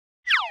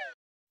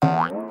不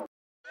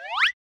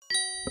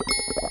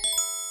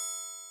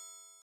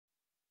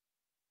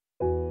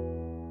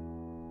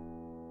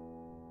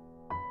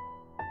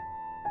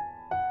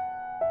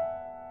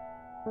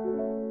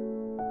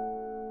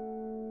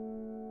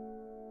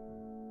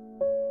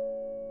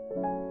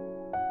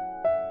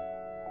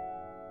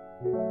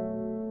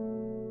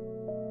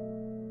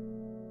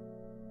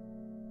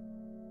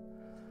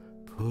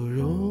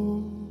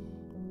容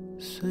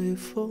随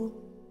风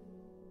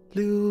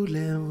流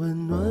连，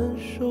温暖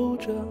手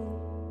掌，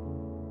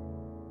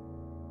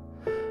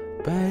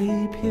白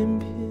衣翩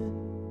翩，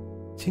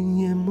惊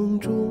艳梦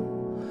中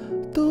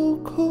豆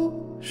蔻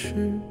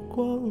时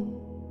光。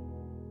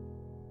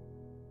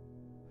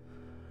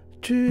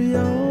只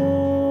要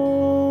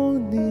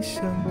你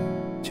想，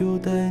就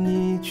带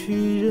你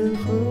去任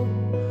何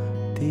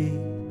地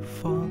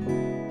方，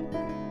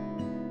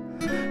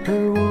而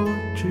我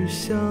只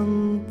想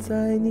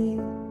在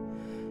你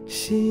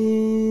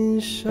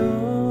心上，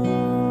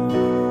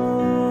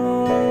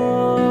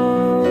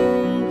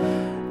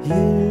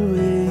因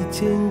为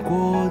见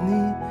过你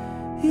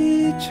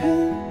一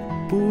尘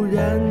不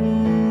染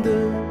的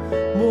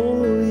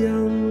模样，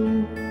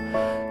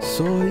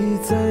所以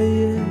再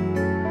也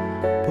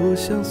不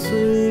想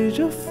随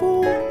着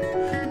风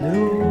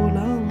流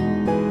浪，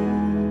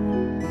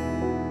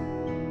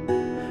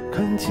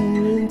看尽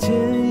人间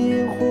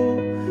烟火，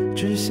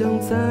只想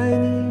在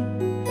你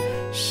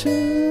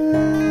身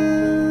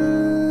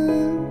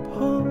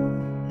旁，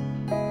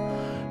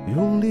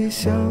用力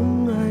相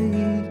爱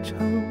一场，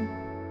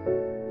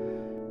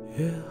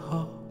约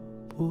好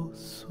不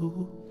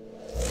诉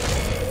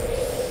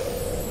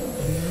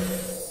余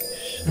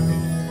生。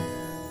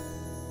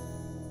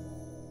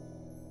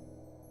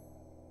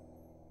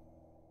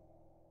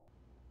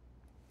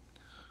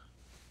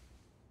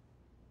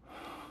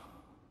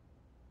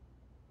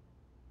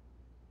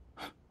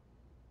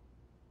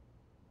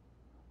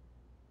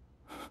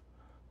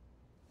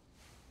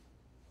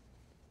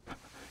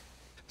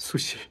苏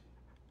西，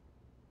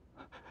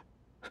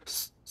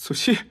苏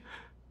西，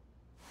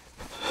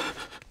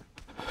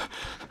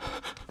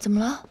怎么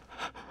了？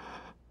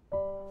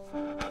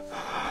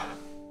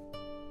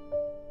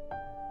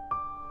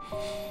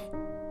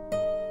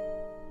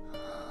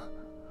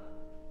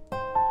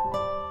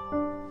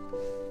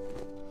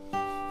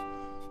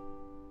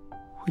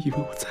我以为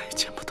我再也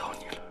见不到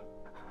你了。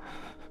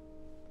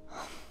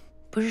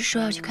不是说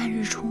要去看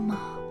日出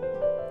吗？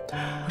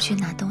我去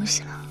拿东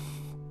西了。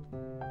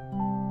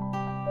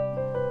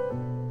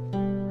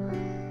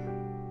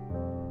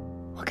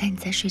我看你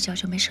在睡觉，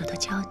就没舍得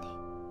叫你。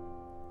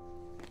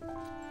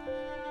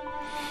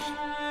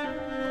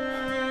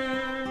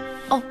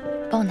哦，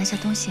帮我拿下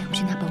东西，我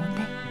去拿保温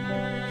杯。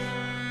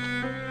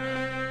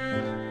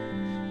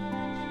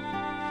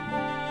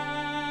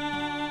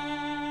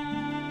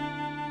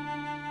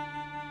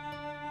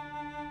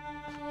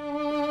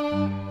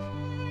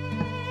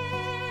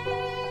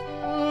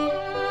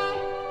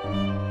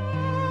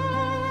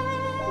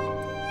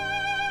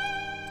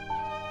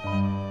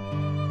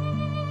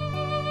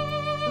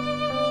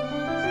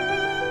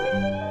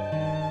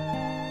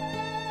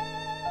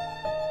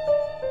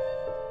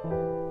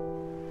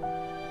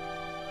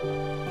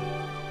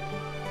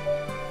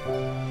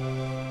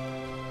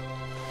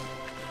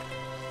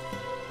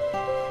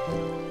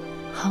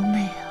好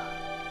美啊！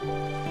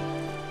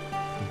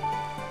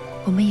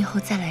我们以后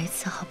再来一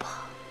次好不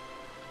好？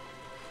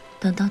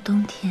等到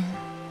冬天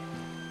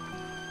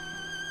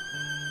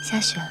下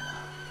雪了，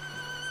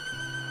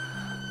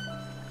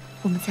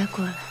我们再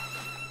过来，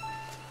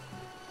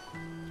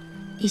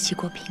一起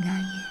过平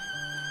安夜。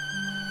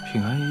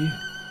平安夜？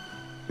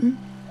嗯，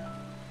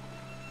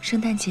圣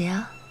诞节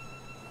啊。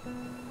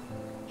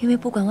因为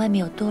不管外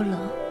面有多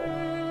冷，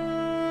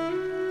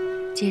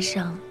街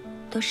上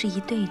都是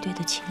一对一对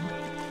的情侣。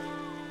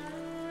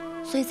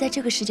所以在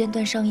这个时间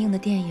段上映的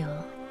电影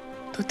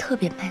都特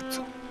别卖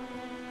座。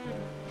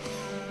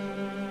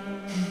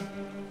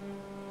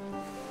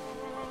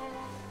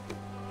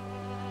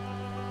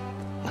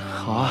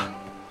好啊，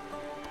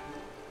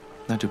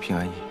那这平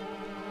安夜，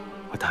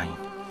我答应你，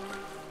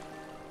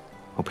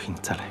我陪你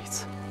再来一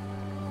次。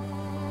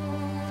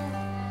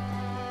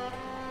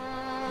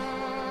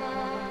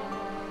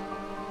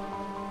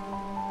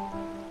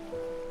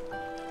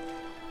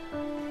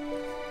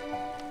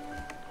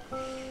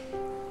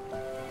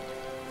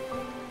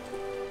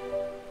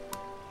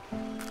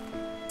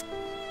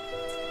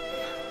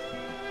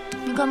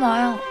你干嘛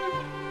呀？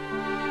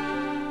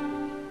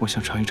我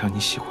想尝一尝你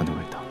喜欢的味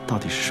道到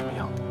底是什么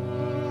样的。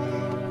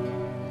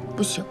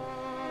不行，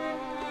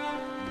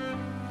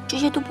这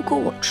些都不够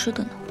我吃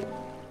的呢。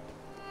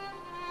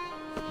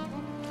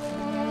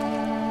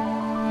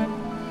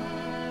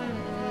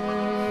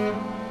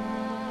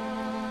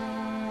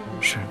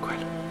生日快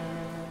乐！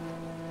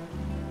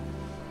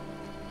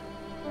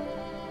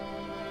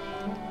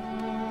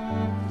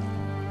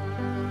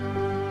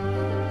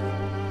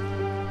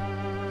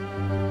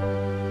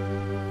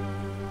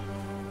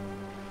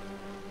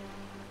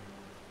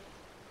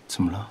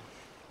怎么了？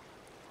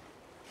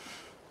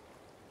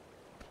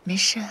没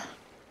事。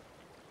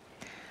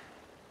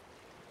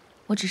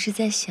我只是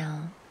在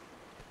想，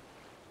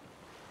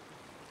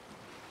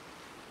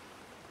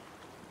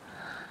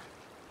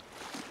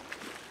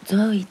总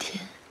有一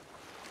天，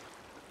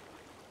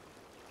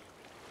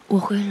我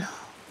会老，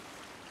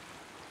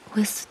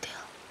会死掉。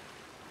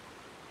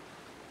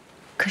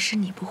可是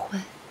你不会。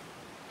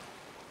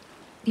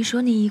你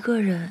说你一个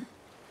人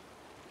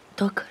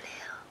多可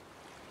怜啊！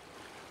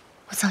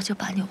我早就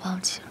把你忘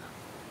记了，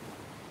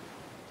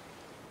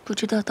不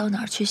知道到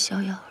哪儿去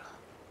逍遥了。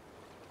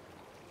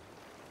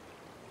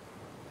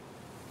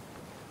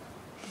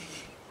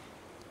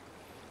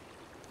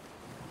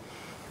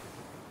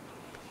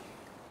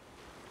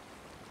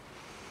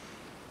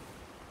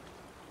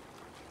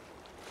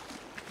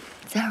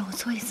再让我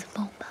做一次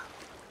梦吧。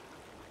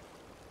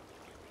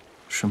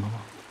什么梦？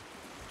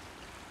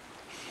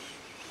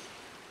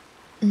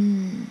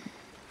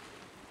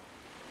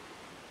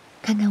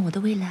看看我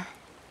的未来。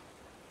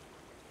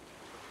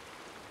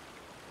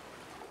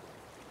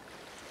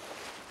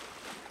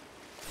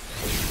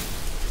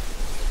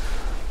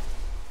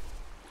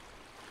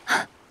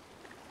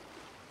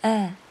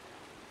哎，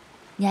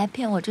你还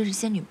骗我这是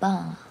仙女棒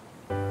啊？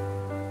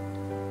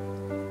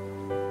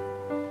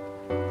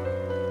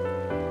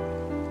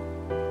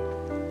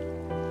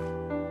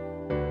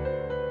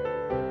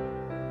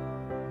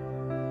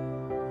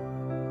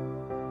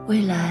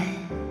未来，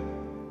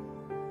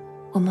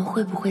我们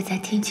会不会在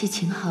天气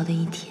晴好的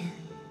一天，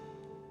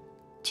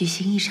举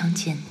行一场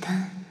简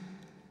单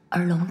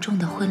而隆重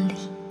的婚礼？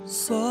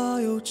所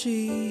有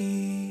记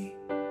忆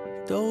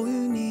都与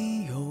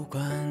你有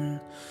关，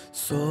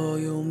所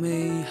有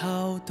美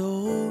好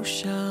都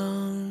想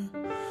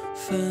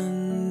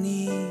分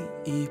你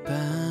一半，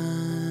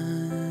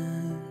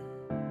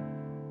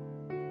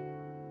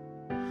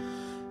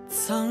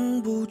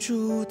藏不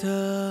住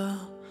的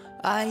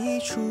爱溢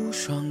出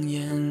双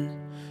眼，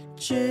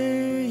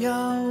只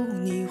要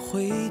你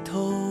回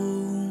头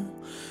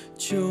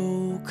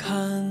就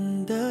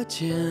看得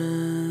见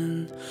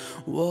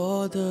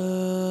我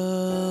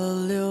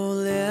的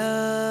留恋，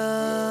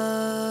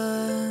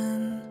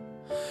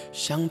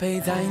想陪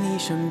在你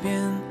身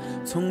边，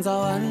从早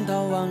安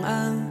到晚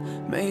安，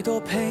每多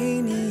陪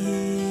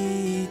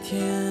你一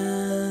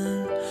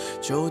天，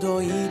就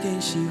多一点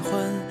喜欢，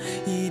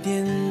一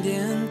点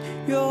点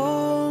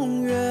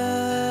永远。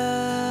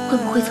会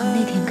不会从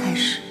那天开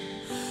始，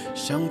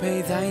想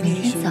陪在每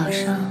你天早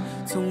上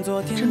睁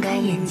开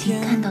眼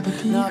睛看到的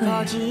第一个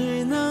人就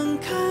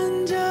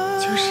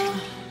是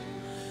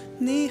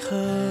你和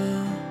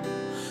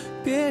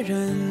别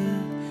人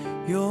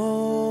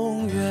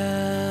永远，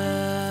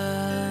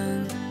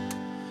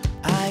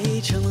爱已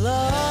成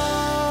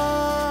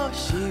了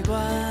习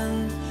惯，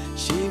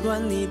习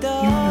惯你的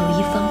拥有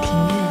一方庭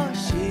院，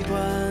习惯，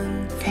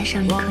栽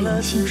上一棵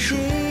银杏树，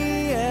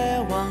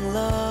也忘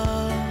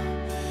了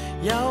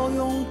要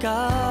勇敢，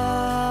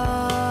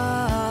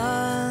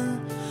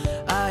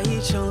爱已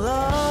成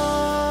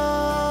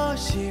了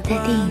习惯，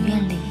在电影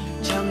院里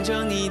唱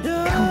着你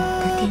的看我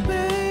们的电影。悲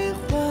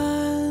欢，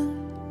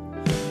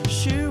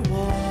是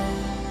我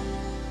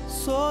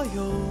所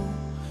有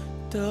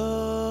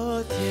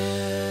的甜。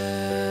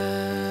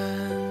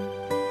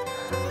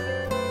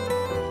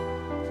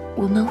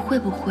我们会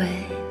不会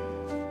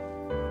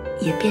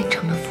也变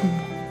成了父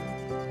母，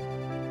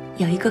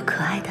有一个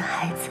可爱的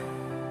孩子？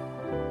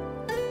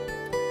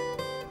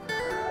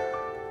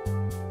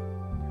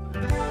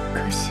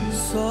可惜，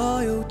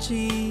所有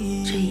记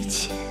忆这一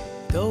切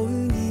都与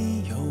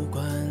你有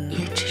关，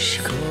也只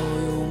是个所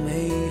有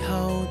美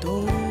好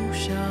都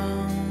想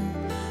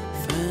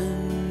分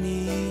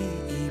你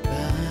一半，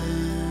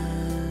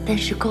但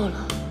是够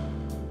了，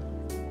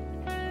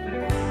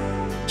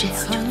这样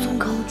就足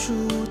够了。住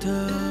的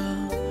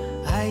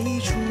爱溢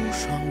出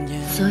双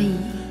眼，所以，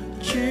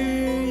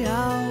只要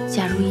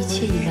假如一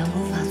切已然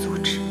无法阻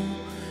止，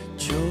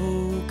就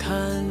看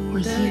我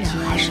依然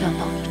还是要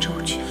帮你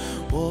周全。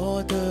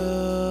我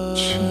的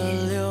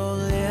留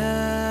恋，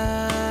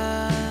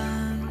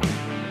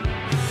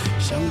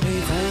想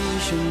陪在你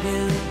身边，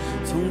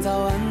从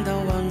早安到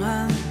晚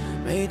安，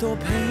每多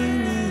陪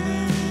你一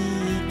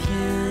天，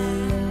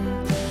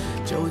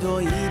就多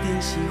一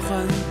点喜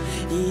欢，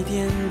一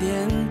点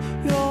点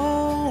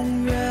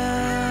永远。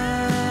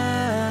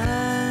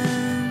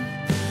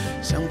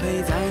想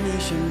陪在你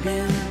身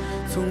边，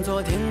从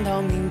昨天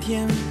到明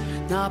天，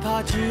哪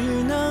怕只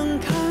能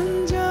看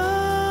着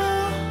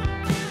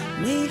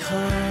你和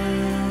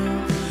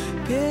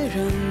别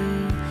人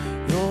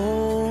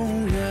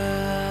永远，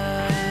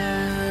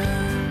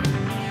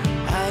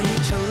爱已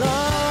成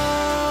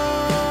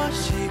了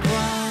习惯，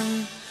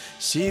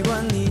习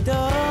惯你的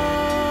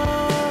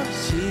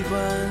习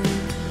惯，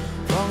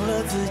忘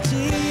了自己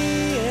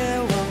也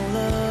忘了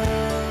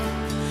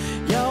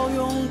要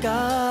勇敢，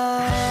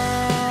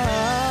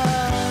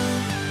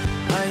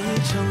爱已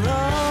成了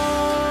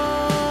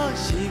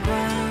习惯，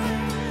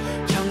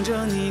唱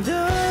着你的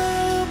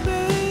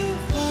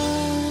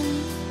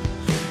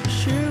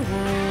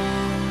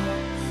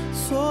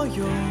所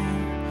有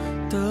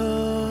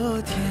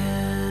的甜。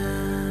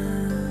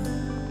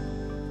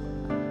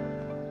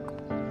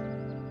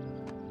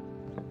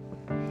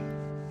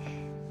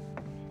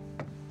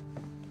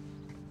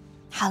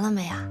好了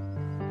没啊？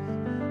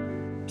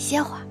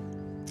歇会儿。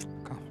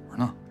干活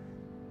呢。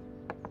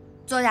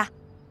坐下。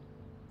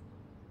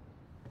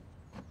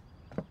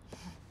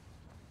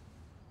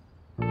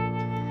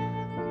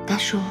大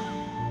叔，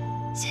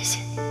谢谢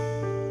你，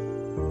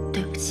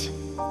对不起。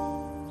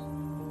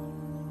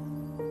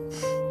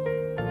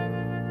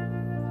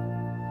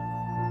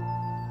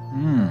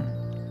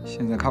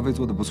现在咖啡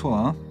做的不错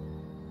啊，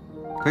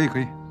可以可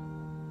以。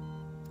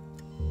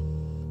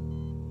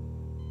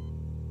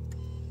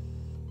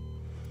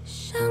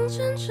想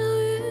枕着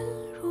云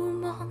入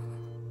梦，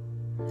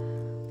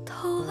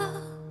透了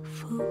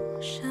浮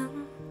生，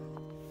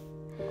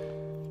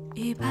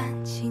一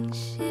半清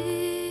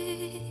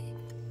晰，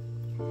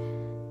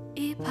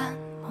一半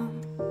朦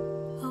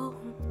胧，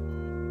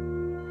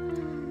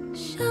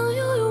想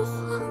悠悠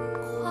晃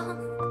晃，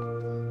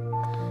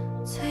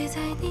醉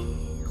在你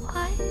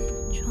怀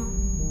中，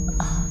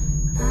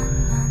暖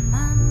暖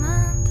慢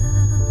慢的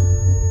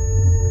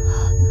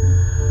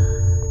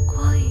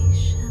过一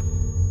生。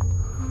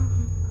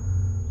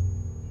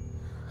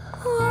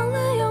忘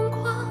了阳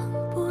光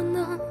不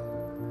能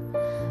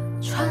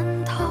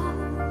穿透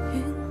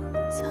云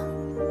层，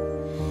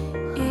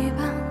一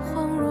半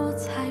恍若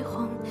彩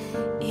虹，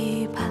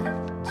一半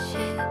借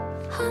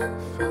寒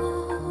风。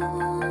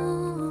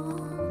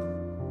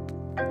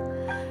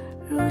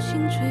如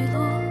星坠落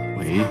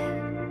喂，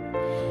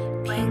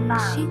平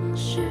行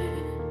时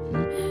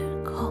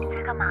空，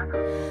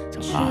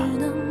只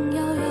能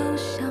遥遥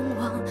相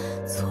望，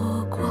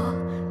错过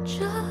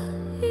这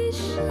一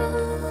生。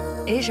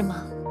没什么，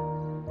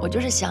我就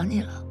是想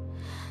你了。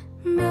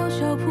渺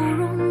小芙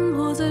蓉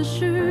落在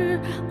时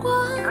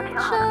光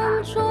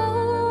掌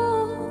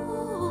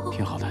中，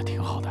挺好的，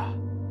挺好的。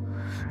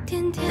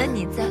点点那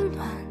你在温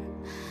暖，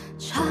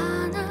刹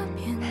那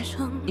变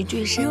成你注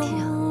意身体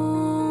啊。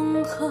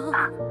永恒。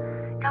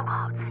照顾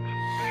好自己。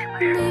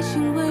你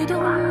心未动，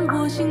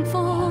我心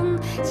风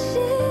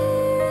起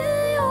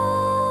涌，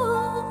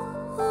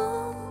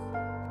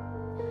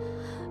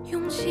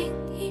用尽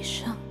一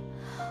生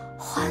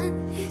换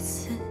一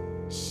次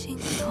心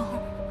动。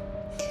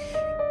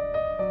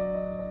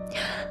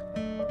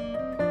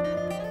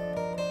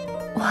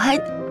我爱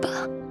你吧。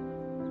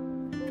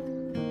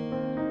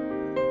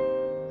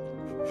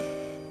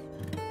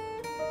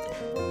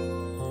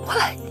我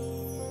爱你。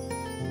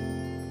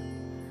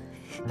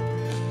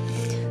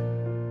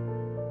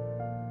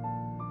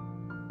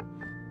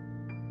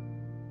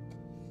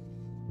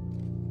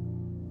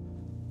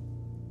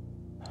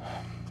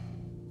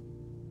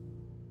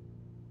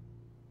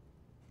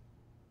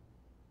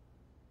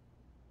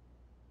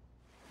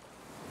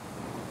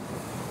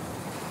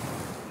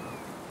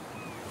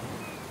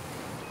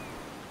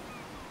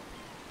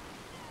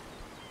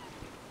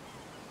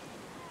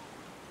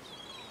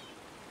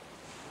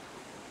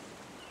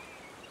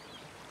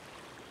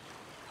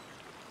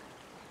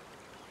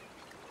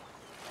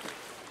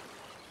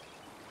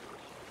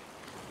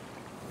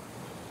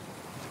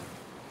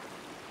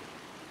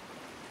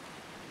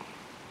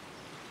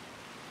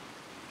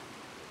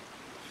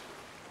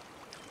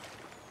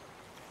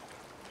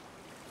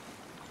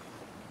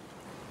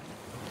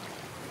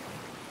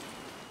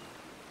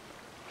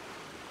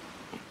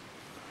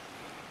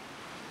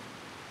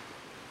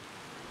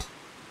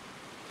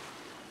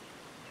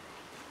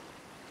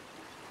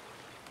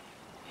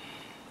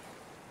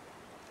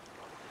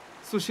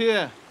素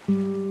汐，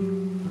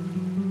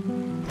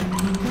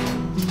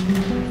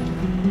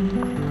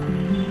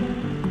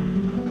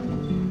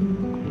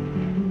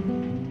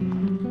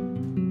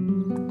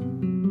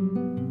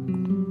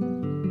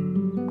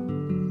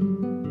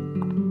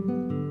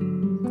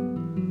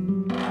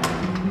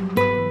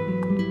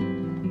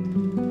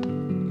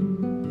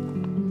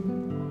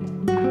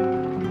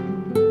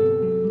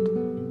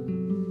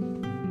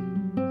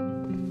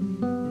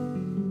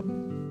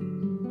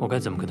我该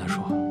怎么跟他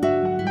说？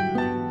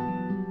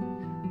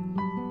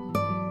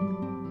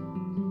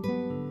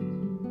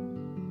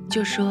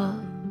就说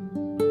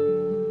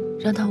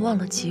让他忘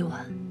了今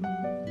晚，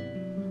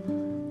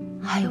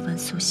还有文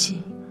素汐。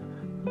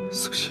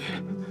素汐，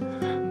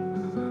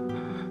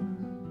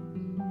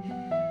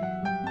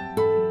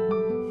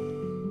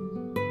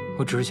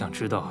我只是想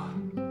知道，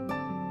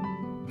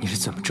你是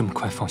怎么这么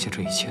快放下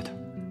这一切的？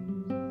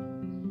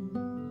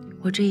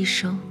我这一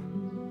生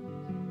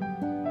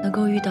能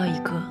够遇到一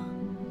个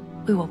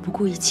为我不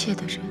顾一切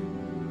的人，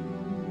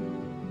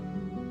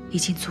已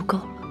经足够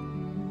了。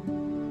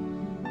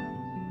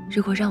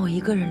如果让我一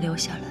个人留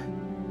下来，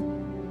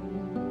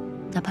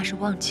哪怕是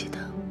忘记他，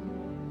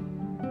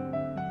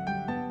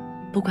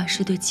不管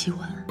是对纪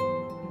晚，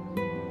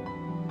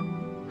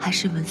还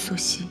是文素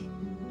汐，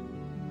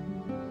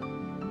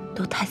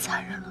都太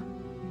残忍了。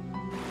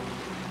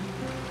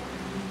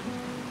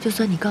就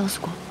算你告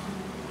诉过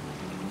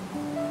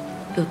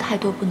我，有太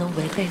多不能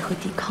违背和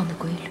抵抗的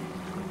规律，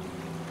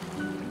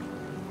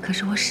可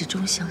是我始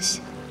终相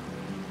信，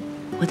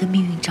我的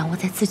命运掌握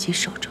在自己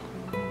手中。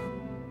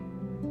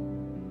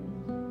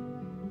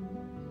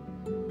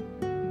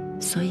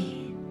所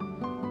以，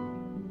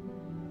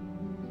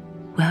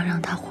我要让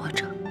他活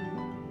着。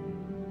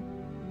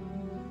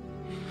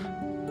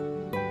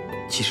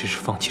即使是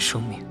放弃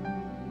生命，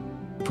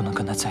不能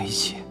跟他在一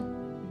起。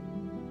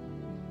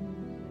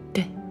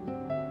对。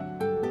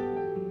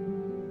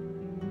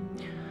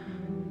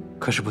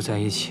可是不在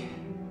一起，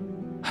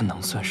还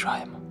能算是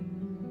爱吗？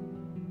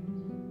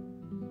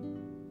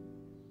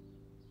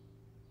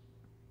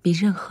比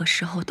任何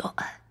时候都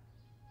爱。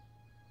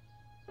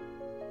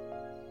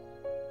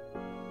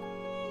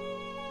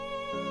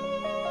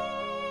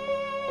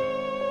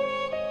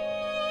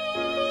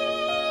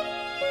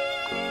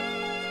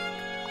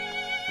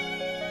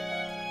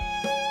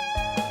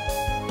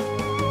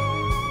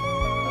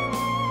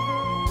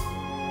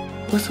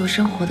我所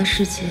生活的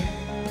世界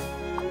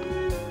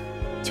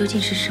究竟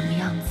是什么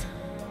样子？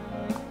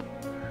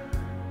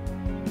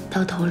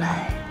到头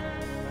来，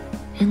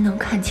人能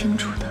看清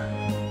楚的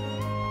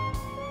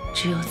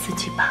只有自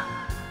己吧。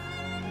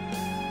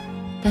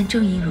但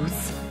正因如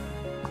此，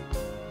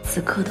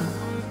此刻的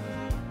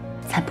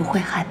我才不会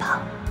害怕，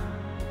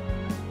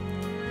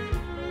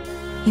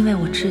因为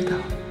我知道，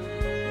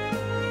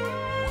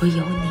我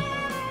有你，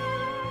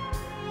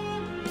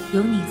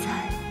有你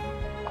在，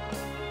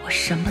我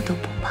什么都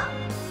不怕。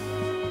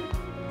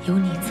有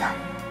你在，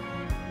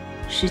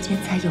时间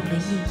才有了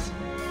意义；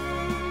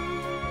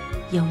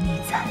有你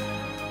在，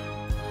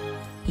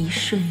一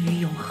瞬与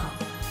永恒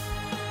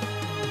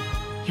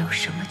有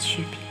什么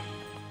区别？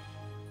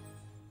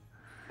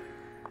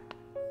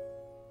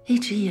一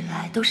直以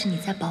来都是你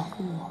在保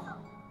护我，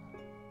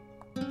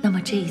那么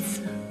这一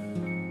次，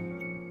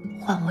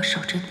换我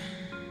守着你。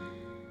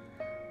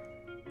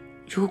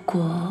如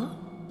果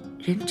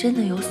人真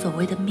的有所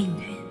谓的命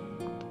运，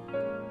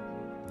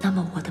那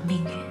么我的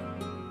命运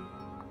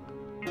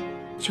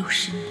就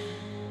是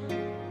你。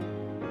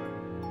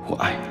我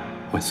爱你，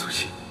温素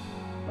汐。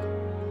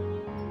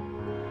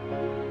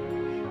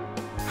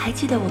还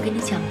记得我跟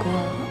你讲过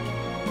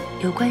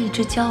有关一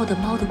只骄傲的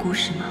猫的故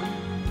事吗？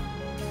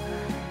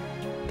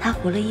它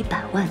活了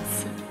100万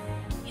次，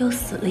又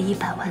死了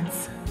100万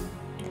次，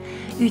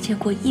遇见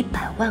过100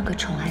万个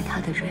宠爱它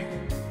的人，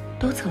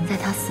都曾在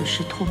它死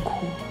时痛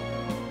哭，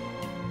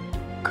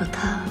可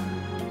它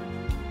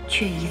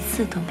却一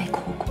次都没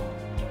哭过。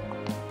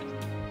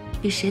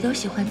比谁都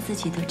喜欢自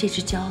己的这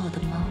只骄傲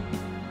的猫，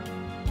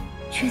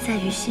却在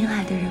与心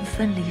爱的人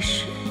分离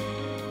时，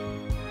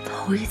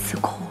头一次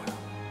哭了，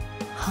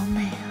好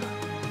美啊！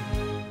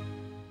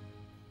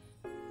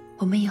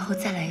我们以后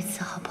再来一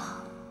次好不好？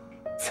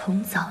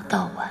从早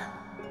到晚，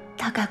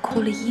大概哭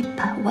了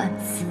100万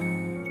次，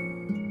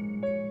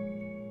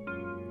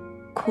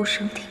哭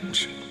声停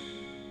止，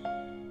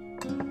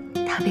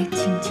它便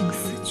静静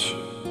死去，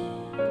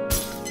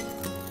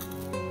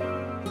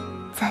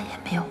再也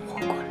没有活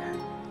过来。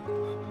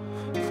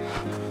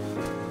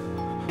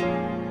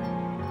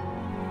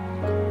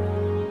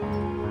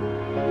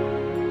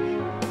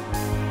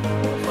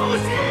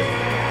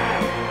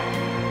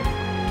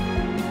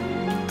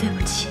对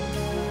不起，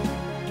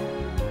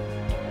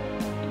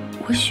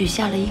我许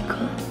下了一个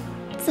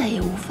再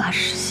也无法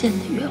实现的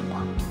愿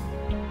望，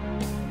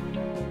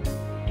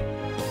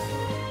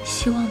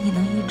希望你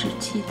能一直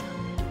记得，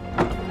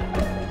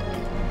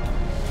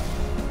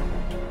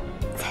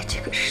在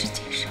这个世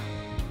界上，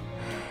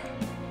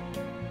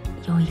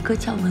有一个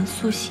叫文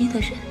素汐的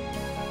人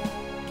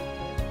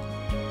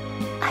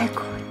爱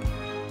过你。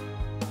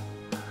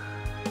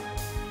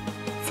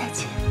再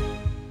见，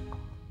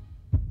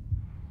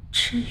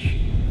赤羽。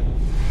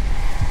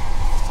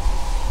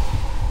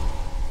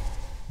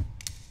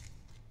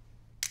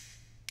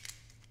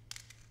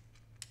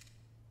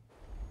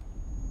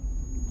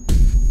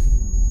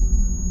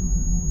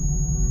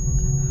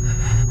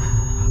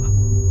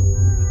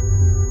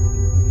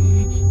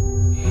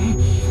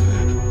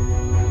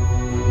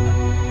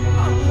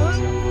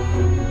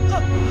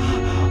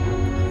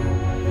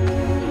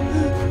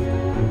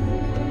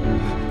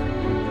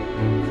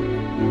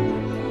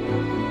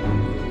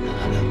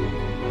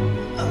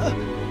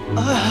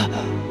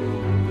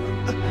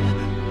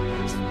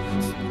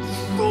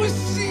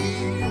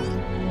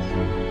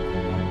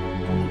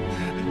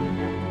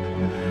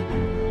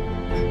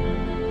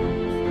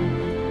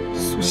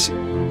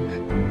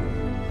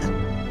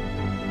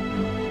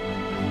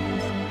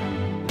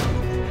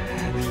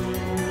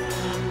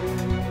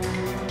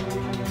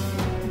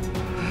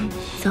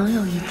总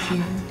有一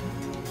天，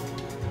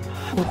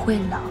我会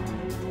老，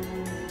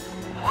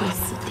会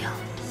死掉，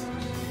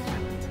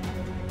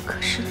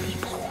可是你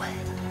不会。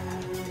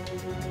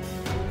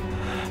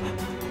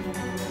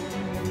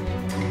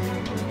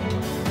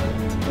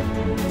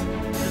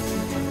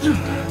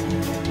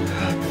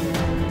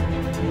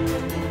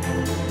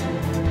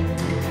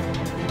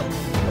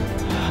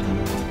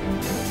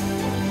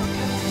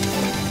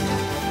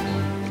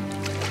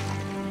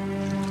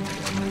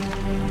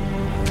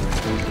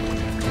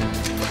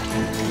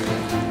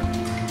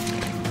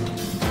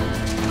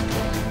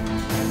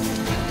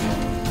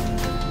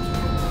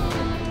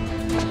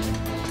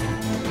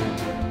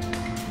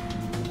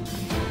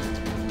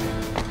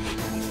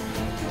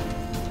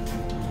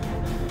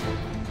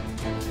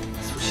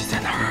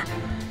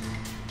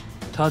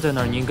他在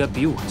哪儿，你应该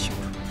比我清楚。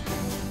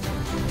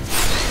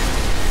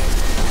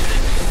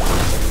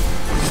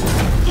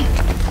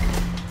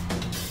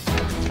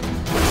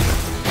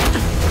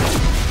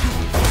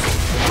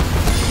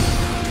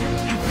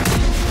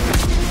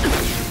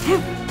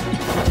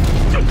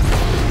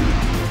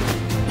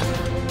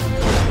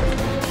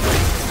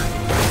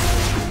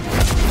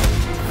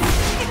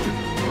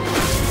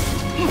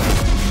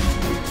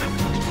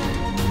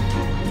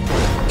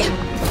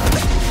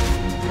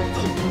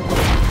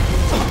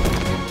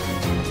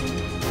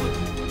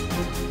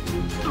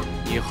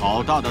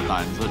好大的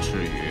胆子，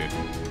赤羽！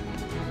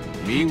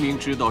明明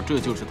知道这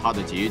就是他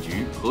的结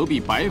局，何必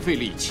白费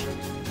力气？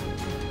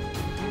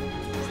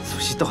苏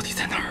西到底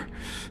在哪儿？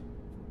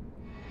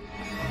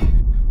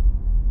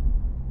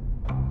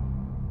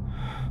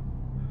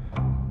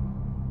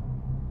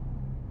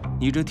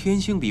你这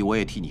天星笔我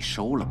也替你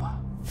收了吧。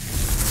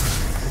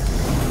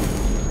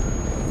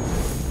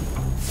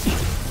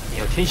你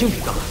要天星笔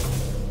干嘛？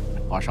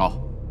华少，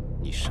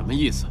你什么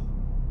意思？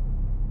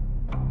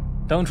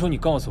当初你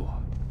告诉我，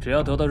只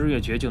要得到日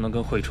月诀，就能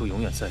跟慧初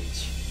永远在一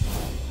起。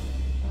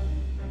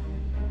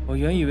我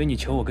原以为你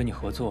求我跟你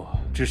合作，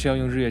只是要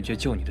用日月诀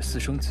救你的私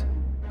生子，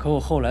可我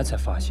后来才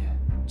发现，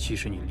其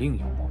实你另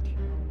有目的。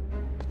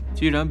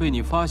既然被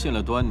你发现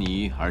了端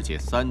倪，而且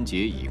3劫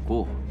已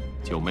过，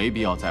就没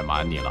必要再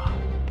瞒你了。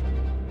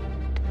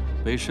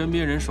被身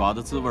边人耍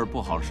的滋味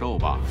不好受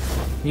吧？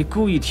你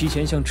故意提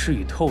前向赤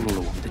羽透露了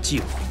我们的计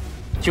划，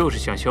就是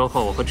想消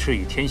耗我和赤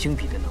羽天星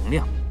笔的能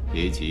量。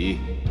别急，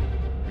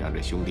让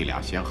这兄弟俩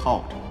先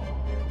耗着，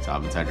咱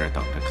们在这儿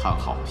等着看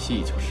好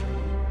戏就是。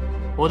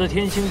我的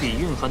天星笔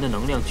蕴含的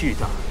能量巨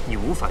大，你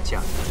无法驾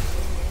驭，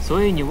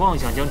所以你妄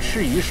想将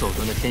赤羽手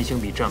中的天星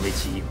笔占为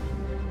己有。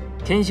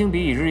天星笔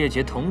与日月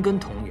诀同根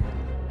同源，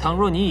倘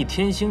若你以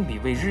天星笔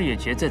为日月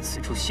诀在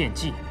此处献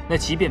祭，那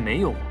即便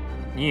没有我，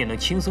你也能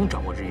轻松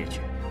掌握日月诀。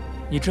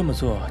你这么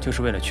做就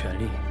是为了权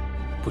力，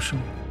不是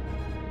吗？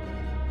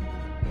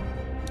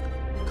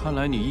看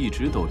来你一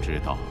直都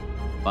知道，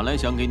本来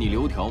想给你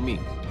留条命，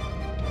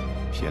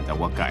现在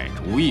我改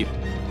主意了。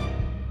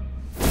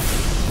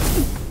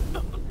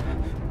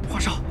华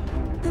少，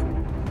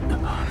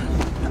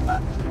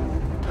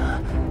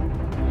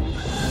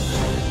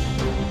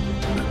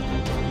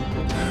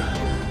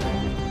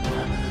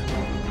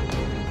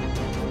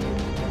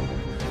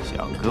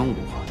想跟我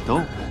斗，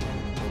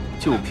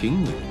就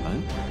凭你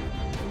们？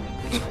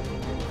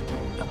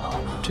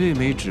这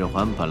枚指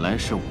环本来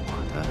是我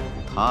的，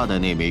他的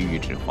那枚玉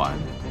指环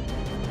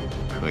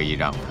可以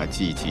让他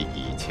记起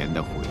以前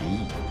的回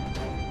忆，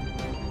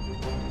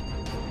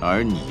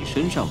而你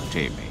身上的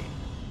这枚，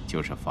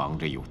就是防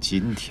着有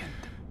今天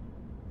的。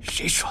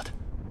谁说的？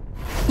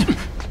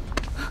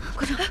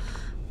馆长，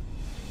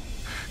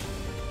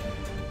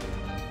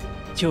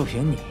就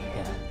凭你，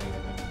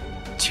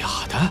假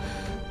的？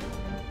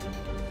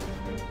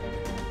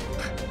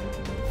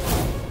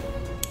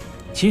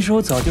其实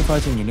我早就发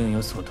现你另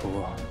有所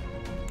图，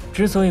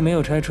之所以没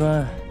有拆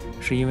穿，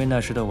是因为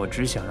那时的我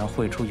只想让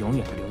慧初永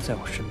远的留在我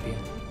身边，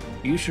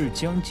于是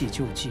将计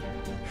就计。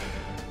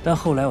但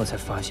后来我才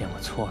发现我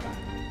错了，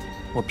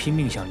我拼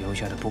命想留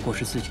下的不过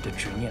是自己的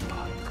执念罢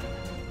了。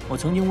我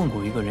曾经问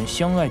过一个人，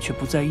相爱却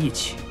不在一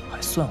起，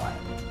还算爱吗？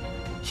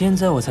现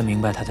在我才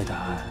明白他的答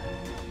案。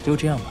就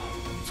这样吧，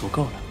足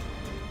够了。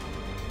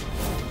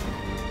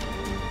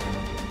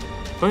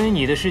关于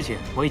你的事情，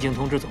我已经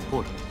通知总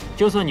部了，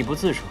就算你不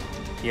自首，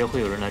也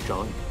会有人来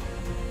找你。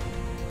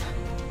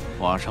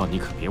华少，你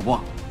可别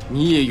忘了，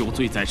你也有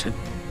罪在身，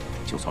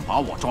就算把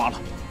我抓了，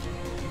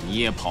你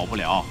也跑不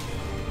了。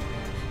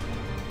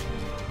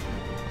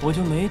我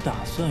就没打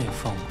算要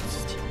放过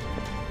自己。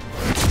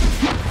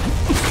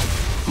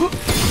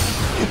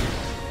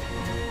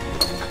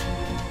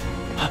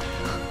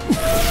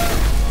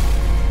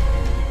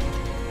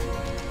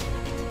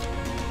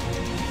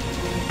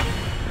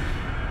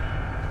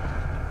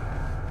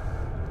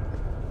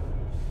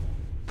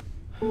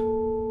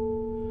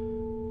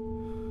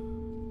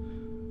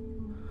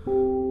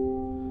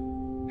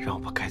让我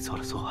把该做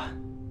的做完。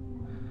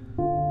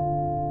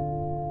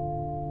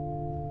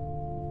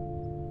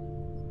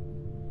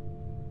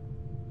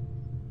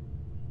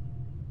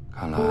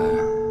看来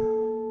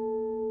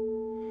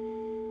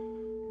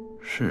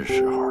是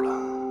时候了。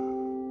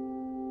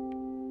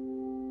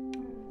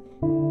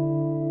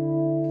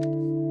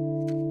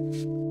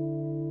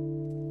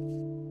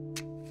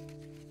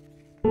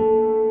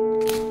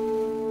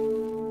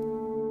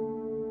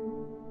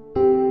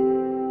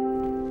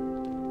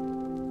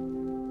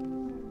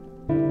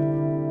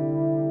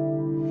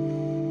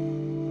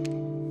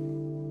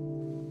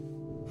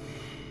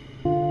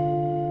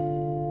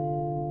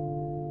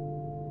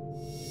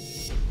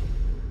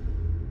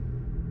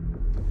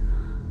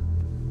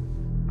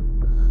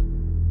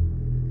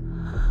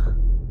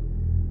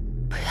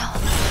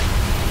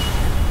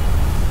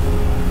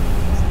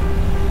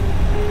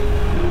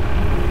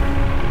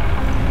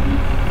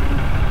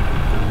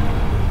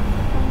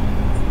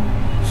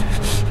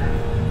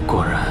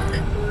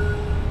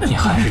你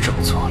还是这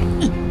么做了。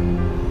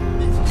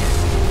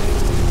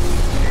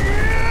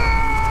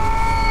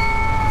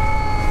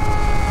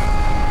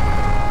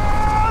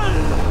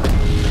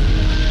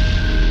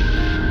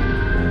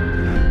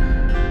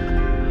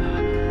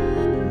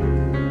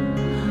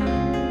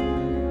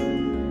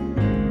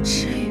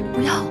赤羽，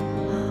不要！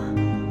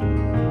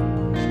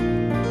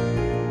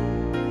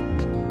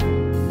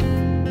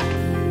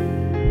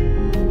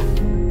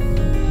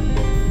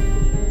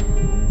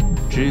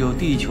只有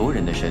地球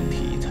人的身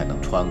体才能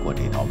穿过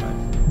这道门。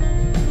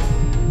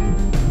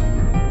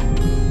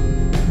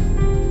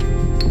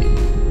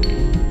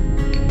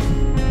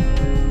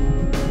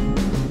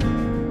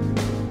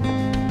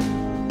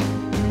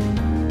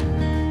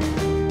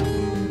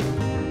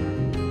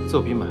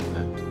做笔买卖。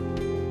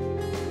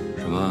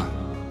什么？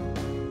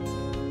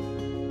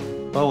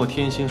把我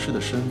天星师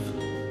的身份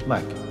卖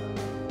给我，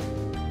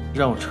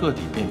让我彻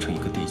底变成一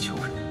个地球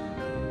人。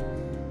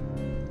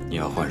你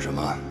要换什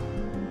么？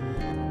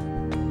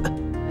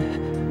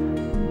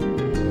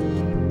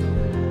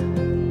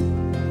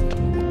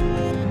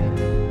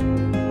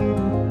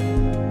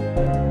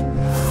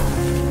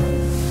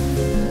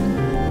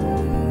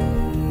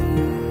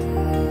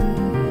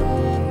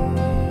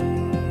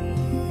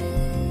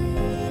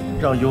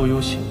让悠悠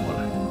醒过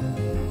来，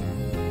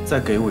再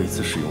给我一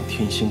次使用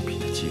天星笔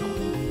的机会。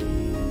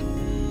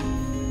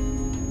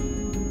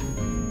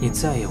你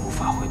再也无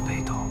法回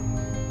北斗。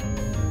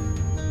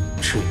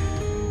至于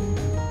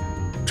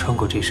穿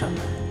过这扇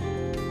门，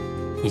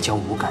你将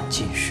无感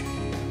尽逝，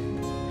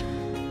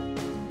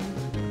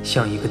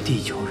像一个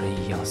地球人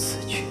一样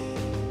死去。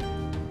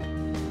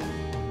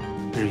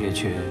日月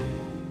诀，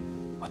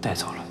我带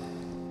走了，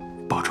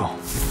保重。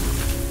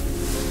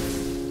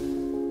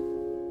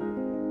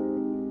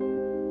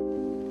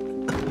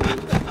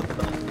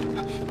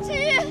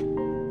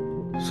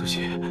苏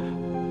西，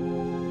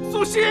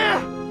苏西，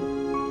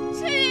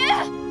赤羽，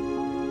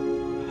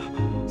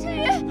赤羽，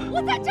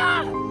我在这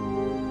儿。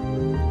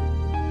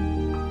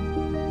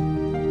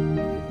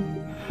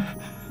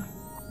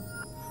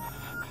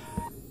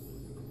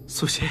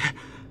苏西，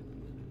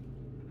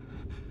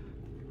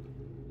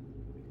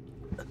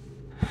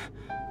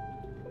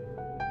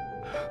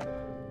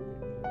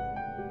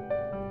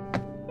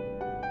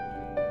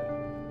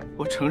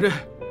我承认，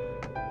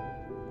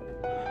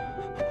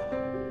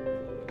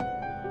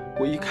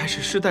我一开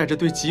始是带着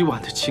对吉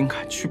婉的情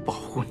感去保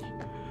护你，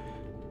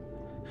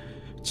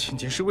仅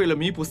仅是为了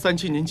弥补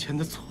37年前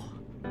的错。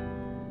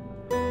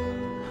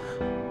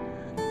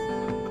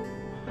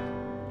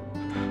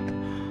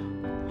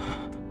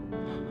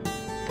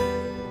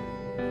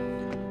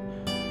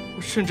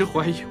我甚至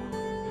怀疑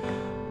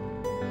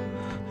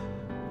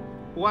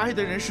我爱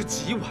的人是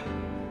吉婉，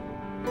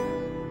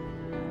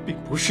并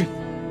不是你。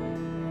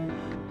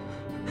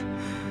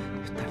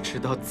但直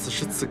到此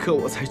时此刻，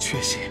我才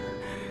确信，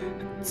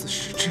自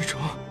始至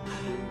终，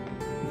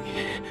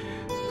你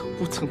都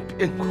不曾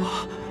变过。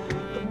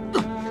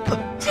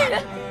赤羽，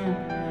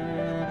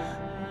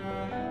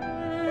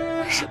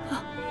为什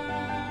么？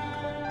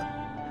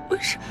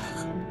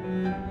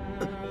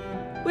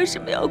为什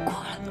么要过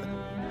来？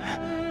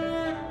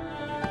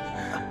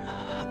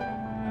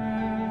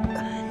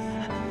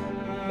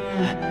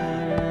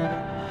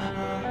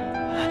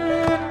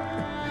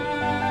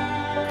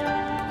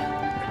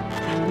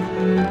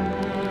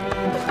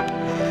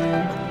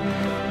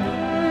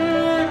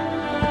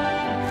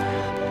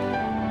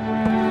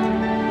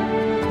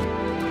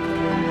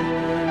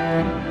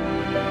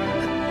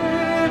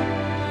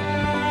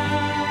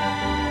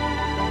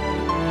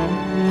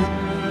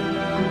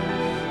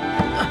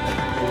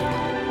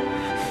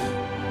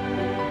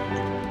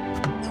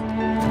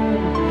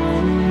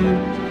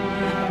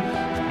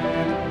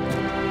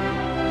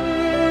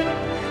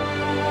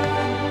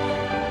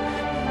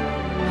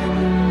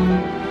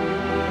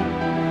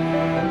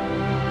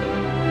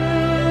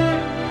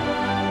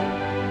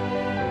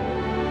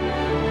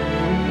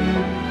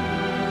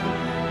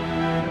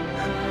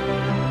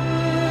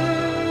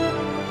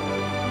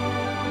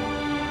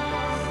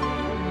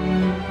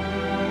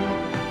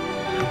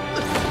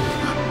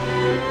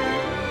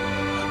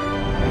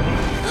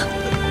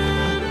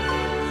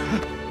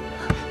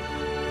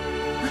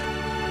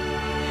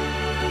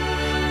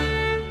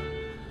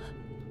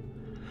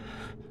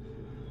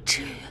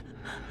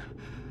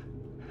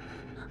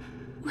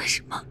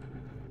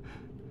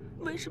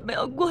为什么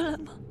要过来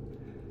吗？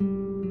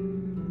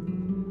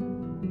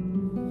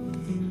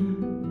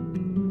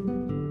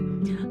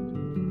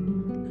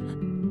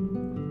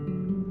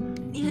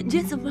你眼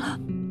睛怎么了？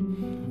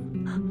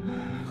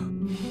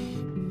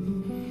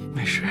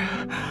没事。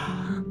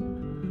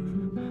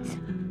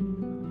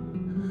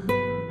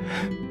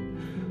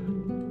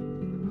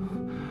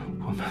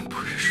我们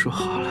不是说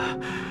好了，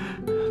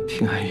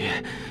平安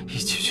夜一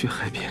起去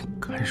海边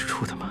看日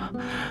出的吗？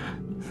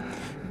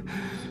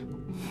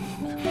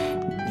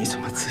你怎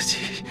么自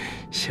己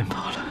先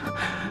跑了？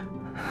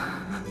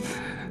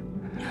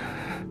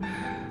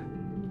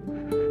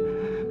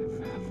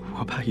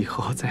我怕以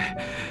后再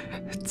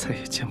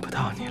也见不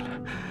到你了，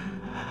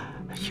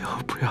以后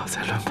不要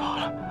再乱跑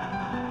了。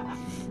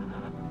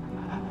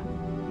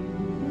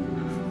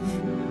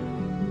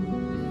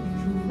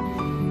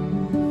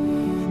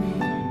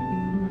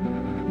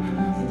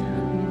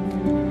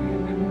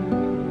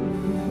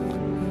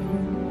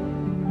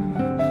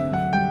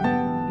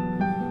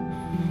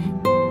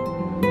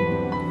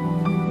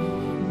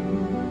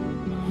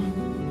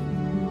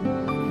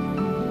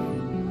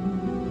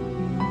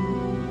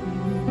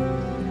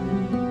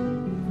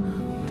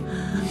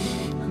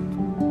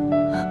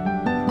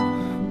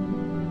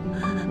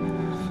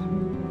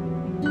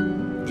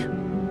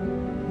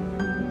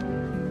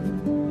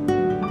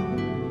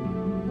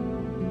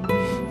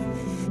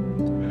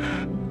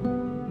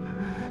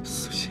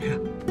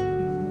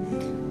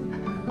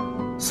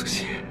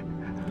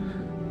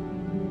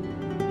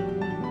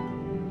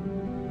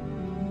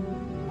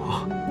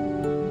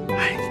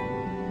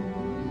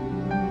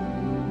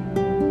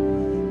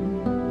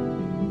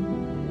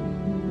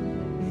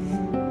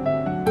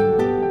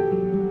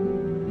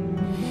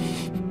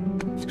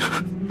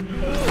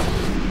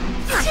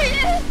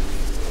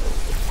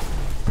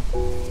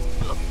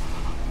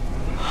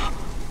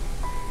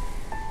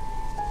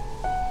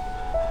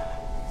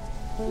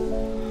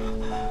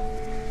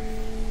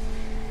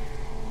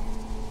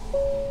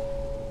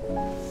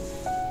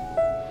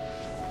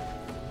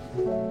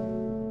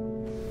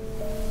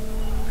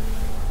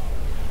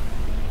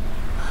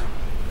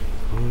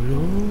芙蓉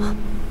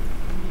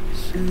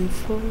随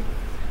风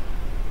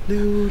流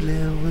连，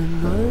温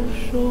暖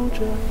守着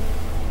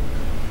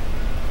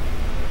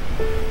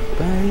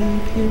白一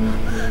片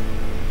片，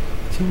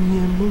今夜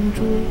梦中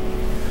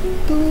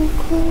都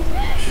空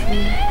时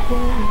光，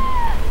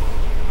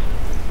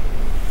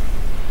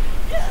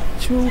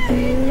就别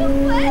见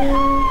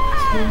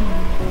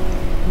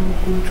如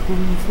果重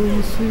逢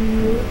岁月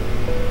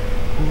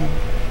无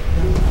恙，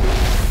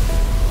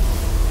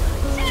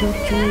就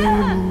只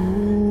无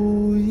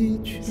一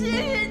句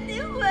你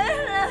回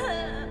来。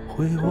回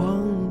望，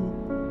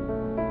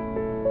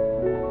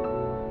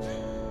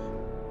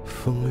风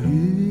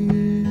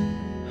雨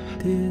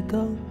跌宕，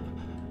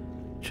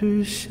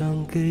只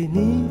想给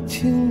你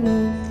倾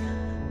慕。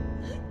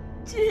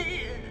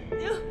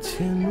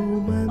前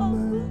路漫漫，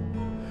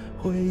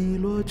回忆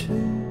落成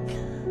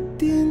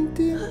点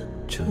点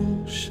成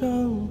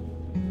伤。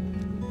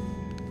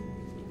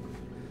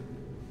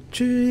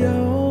只要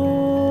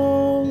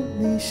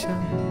你想，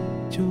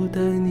就带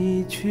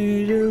你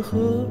去任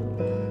何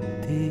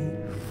地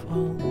方，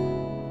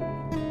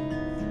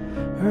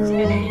而我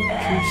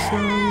只想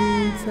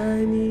在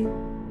你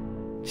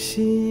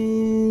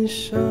心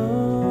上。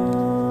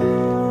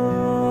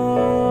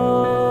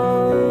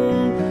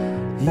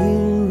因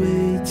为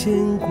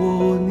见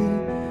过你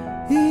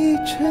一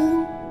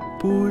尘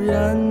不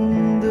染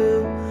的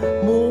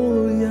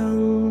模样，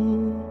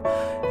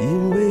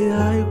因为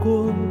爱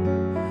过，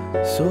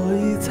所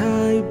以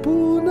才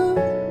不能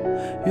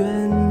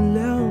原谅。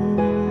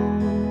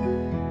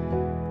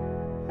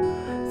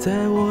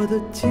在我的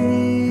记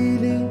忆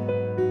里，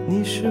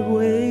你是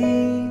唯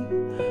一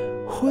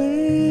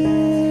回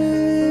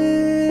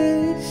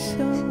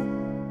响，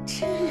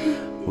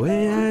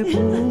为爱不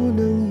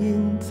能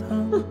隐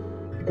藏，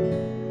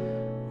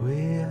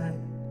为爱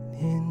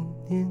念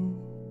念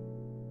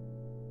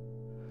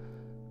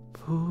不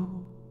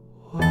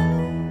忘。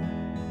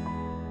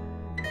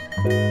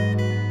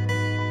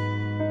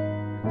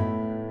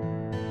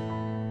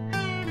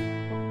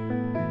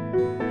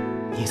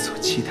你所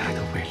期待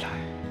的未来，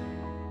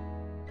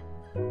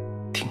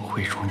定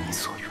会如你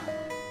所愿，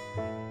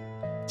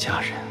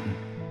嫁人、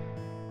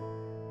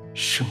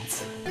生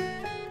子、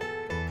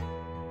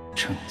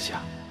成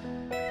家，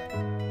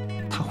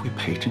他会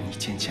陪着你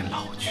渐渐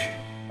老去，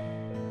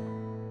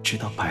直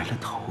到白了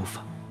头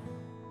发，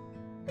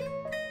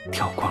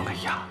掉光了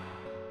牙。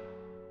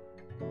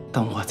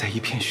当我在一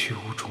片虚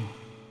无中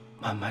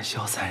慢慢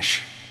消散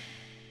时，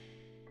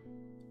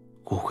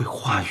我会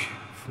化雨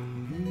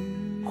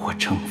或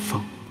成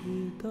风，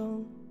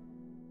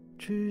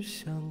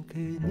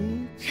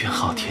约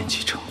好天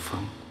气成风，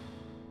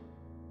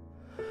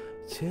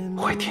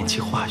坏天气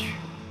化雨，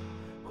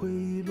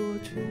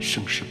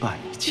生时伴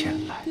你前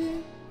来，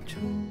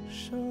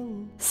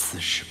死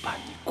时伴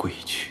你归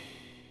去。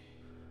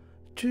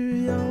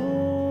只要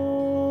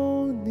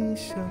你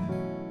想，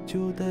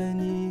就带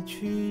你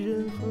去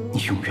任何地方，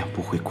你永远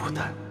不会孤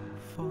单，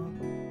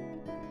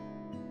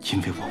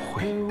因为我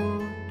会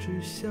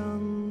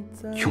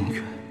永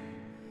远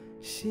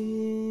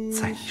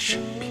在你身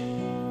边。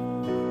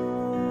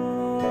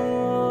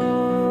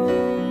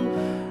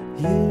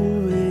因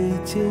为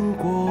见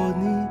过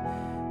你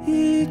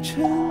一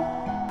尘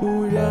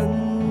不染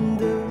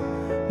的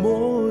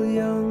模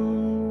样，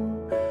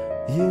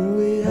因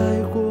为爱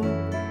过，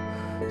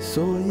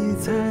所以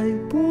才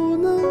不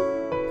能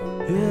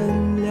原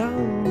谅。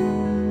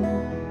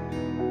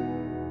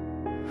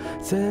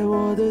在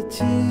我的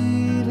记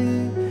忆里，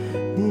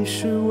你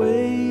是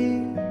唯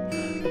一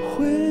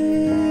回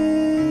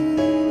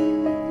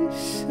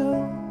响，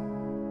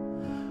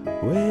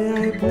为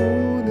爱不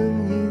能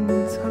隐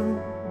藏，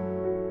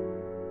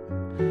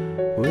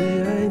为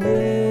爱念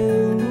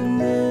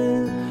念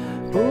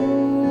不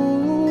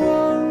忘，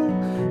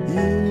因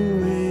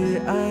为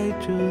爱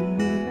着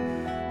你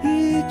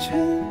一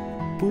尘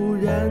不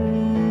染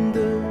的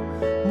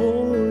模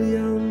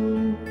样，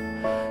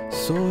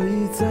所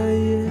以再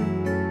也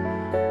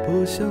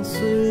不想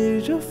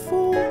随着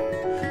风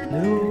流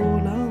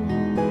浪，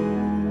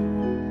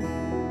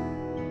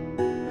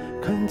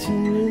看尽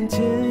人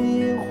间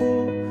烟火，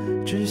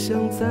只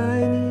想在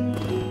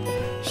你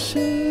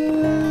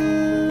身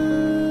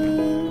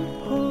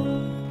旁，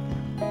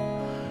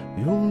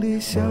用力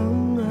相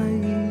爱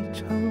一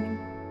场，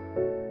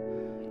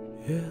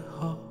约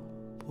好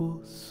不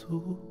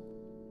诉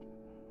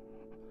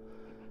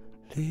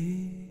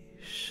离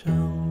殇。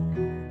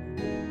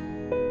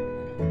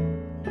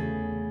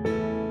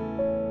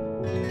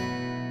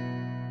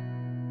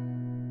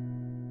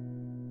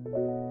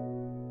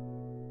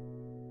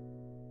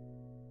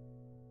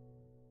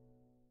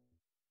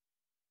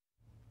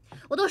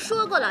我都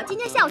说过了，今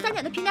天下午3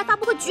点的平台发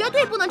布会绝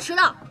对不能迟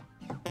到。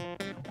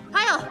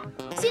还有，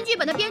新剧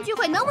本的编剧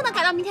会能不能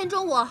改到明天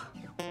中午？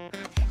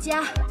姐，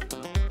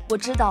我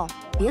知道了，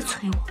别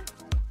催我。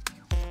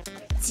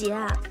姐，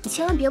你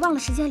千万别忘了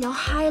时间聊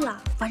嗨了，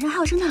晚上还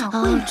有圣诞晚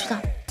会呢。知道。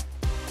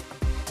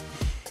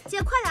姐，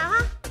快点啊！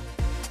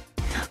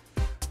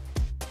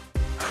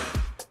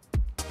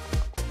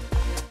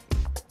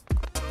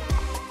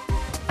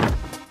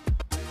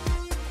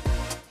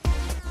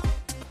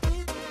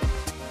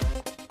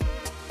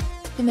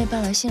妹妹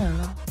搬来新人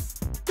了。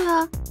对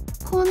啊，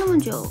空了那么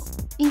久，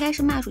应该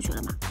是卖出去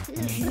了吧？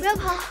不要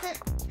跑！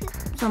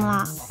怎么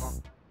了？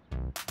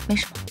没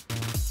什么。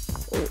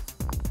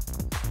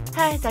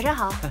嗨，早上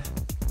好。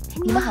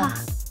你们好。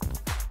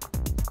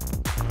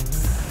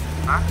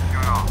哎，悠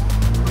悠，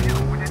怎么一直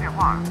不接电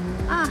话呀？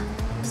啊，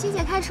欣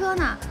姐开车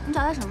呢，你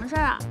找她什么事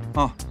儿啊？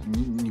啊，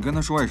你跟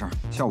他说一声，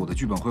下午的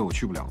剧本会我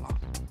去不了了，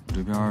我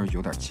这边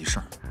有点急事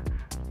儿。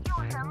有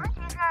什么急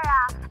事儿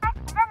啊？哎，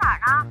你在哪儿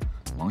呢？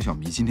王小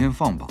迷今天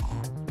放榜，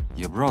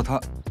也不知道他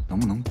能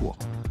不能过。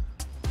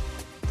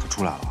他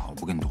出来了，我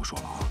不跟你多说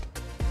了啊。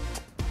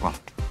挂了。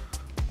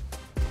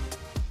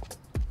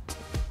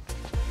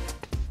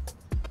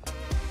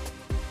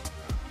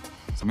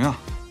怎么样？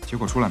结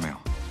果出来没有？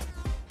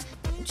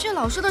这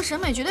老师的审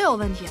美绝对有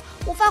问题，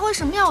我发挥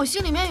什么样，我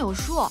心里面有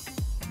数。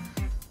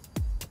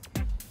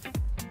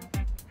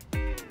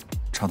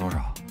差多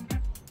少？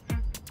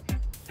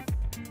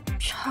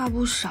差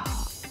不少。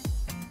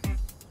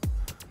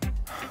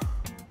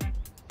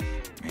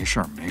没事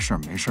儿，没事儿，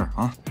没事儿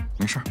啊，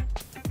没事儿。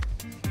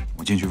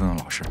我进去问问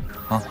老师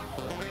啊。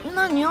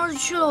那你要是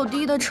去了，我第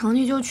一的成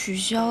绩就取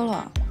消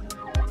了。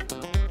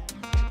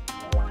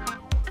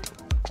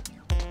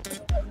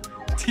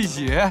T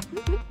姐，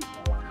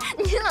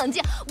你冷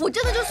静，我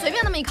真的就随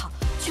便那么一考，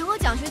全额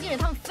奖学金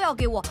他们非要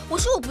给我，我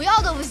说我不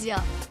要都不行。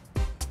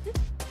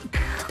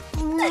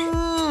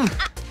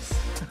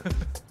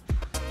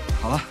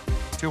好了，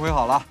这回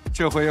好了，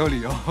这回有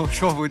理由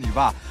说服你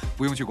爸，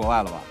不用去国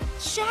外了吧？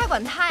谁还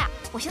管他呀？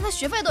我现在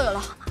学费都有了，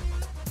好吗？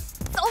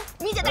走，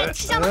米姐带你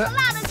吃香的喝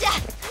辣的去。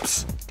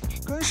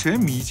跟谁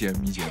米姐的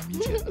呢？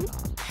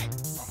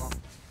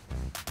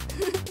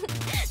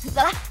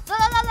走了，走。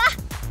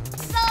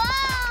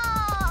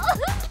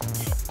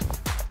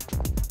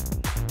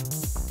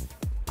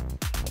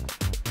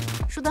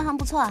书端上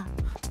不错啊，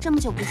这么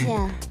久不见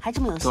还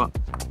这么有戏。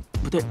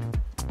不对，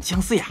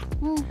相似呀。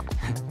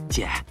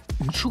姐，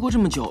你出国这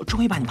么久，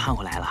终于把你盼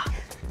回来了。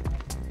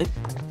哎，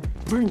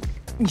不是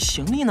你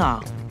行李呢？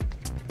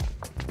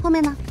后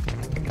面呢？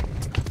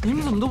你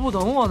们怎么都不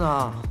等我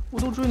呢？我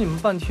都追你们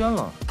半天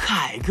了。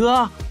凯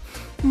哥，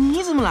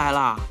你怎么来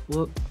了？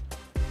我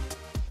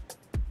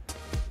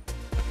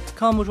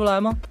看不出来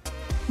吗？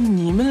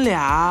你们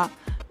俩，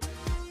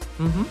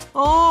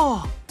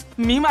哦，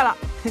明白了，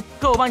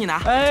哥，我帮你拿。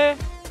哎，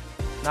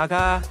拿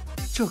开，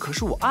这可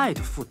是我爱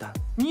的负担，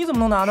你怎么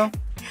能拿呢？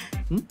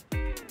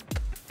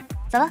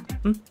走了。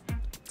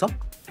走。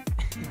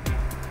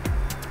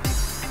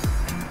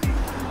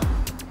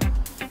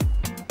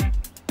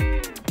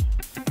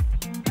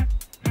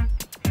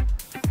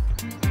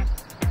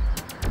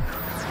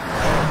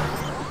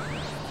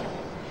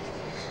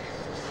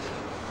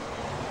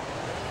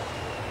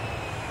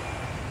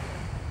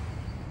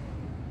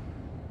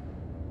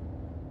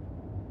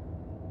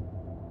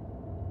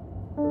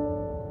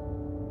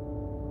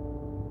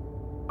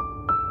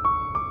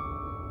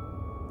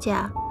姐，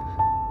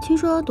听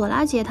说朵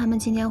拉姐他们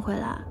今天回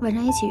来，晚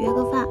上一起约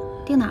个饭，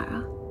定哪儿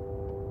啊？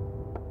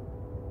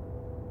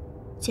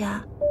姐，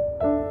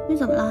你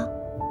怎么了？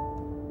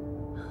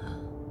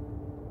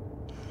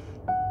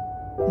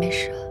没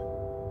事，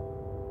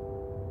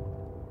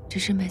只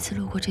是每次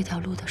路过这条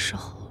路的时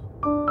候，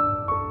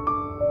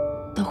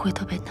都会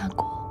特别难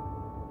过。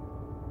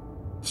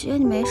姐，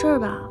你没事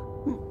吧？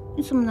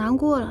你怎么难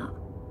过了？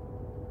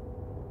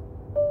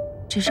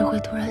只是会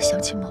突然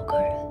想起某个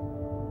人。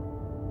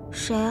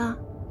谁啊？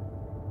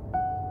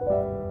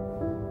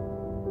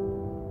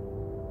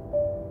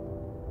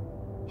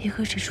一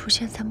个只出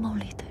现在梦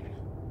里的人。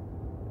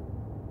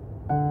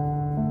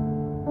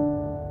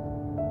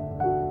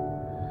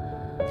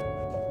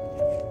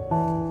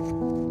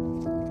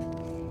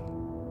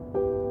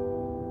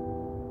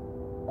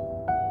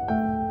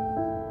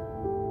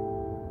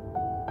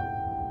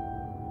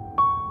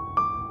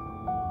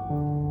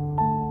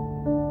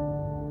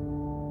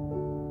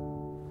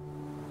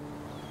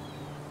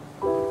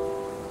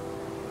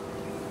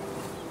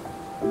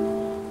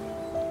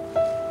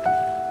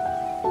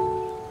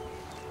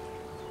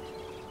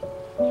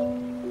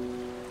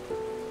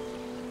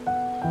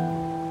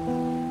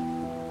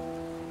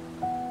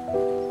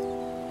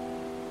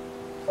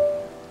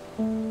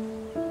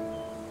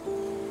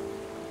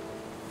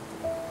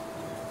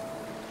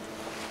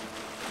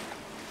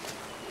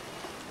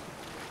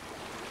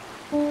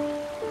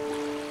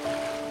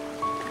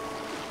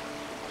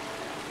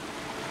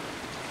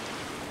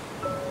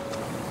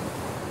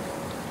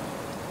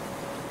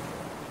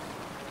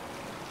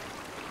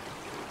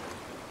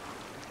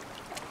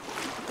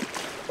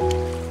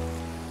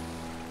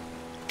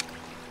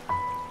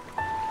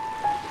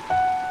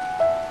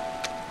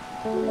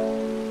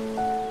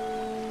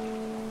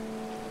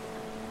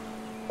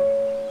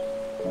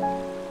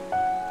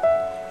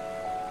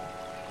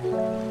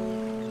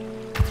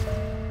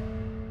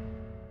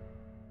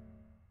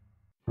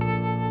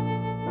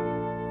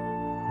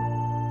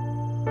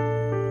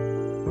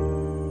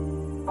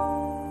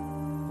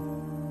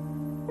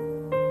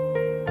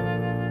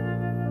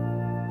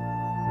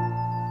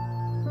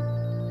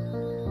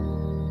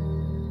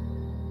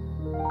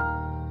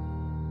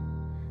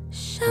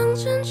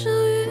枕着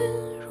云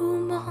入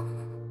梦，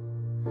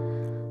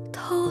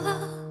透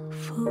了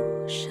浮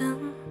生，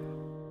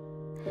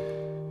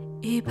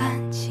一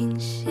半清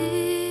晰，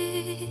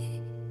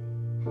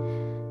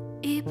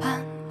一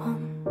半朦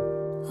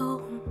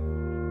胧，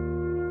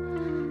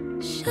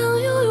像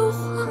悠悠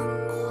晃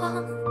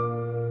晃，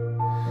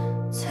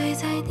醉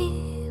在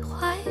你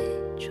怀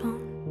中，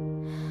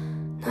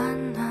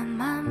暖暖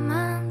慢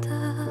慢的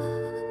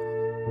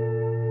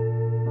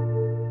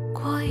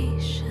过一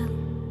生。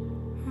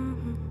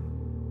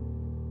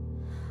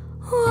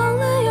忘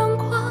了阳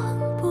光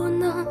不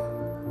能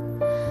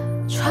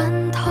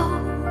穿透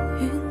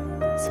云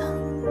层，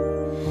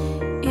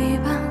一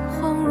半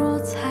恍若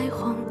彩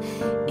虹，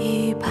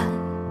一半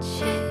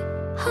起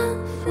寒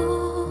风，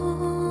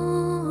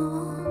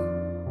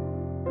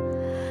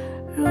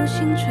如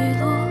星坠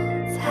落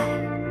在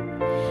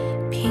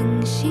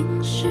平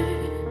行时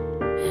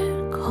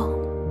空，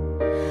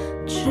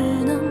只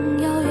能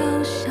遥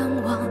遥相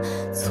望，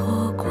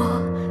错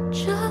过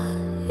这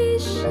一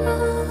生。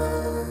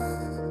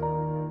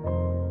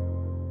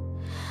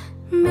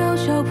渺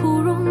小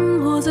芙蓉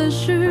落在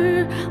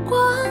时光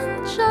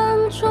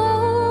掌中，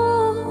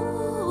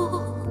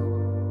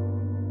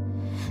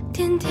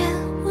点点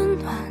温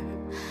暖，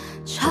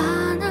刹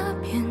那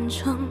变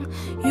成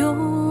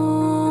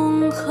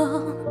永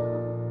恒。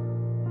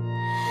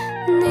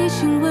你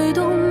心微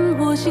动，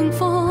我心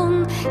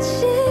风，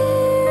情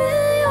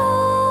涌，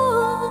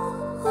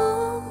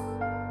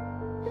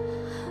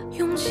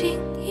用尽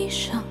一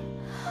生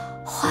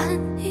换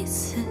一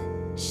次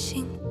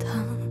心疼。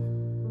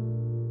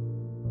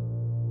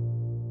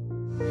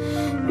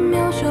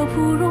渺小芙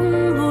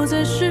蓉落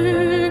在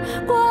时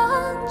光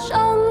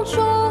掌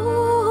中，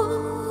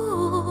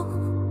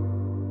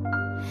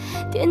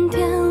点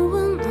点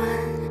温暖，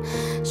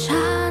刹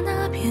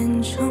那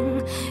变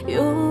成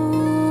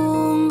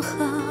永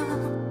恒。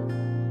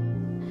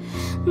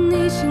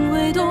你心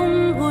微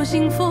动，我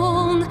心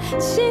风，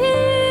情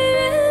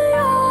涌，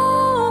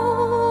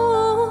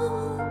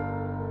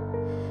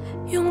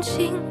用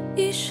尽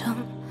一生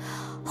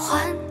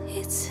换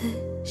一次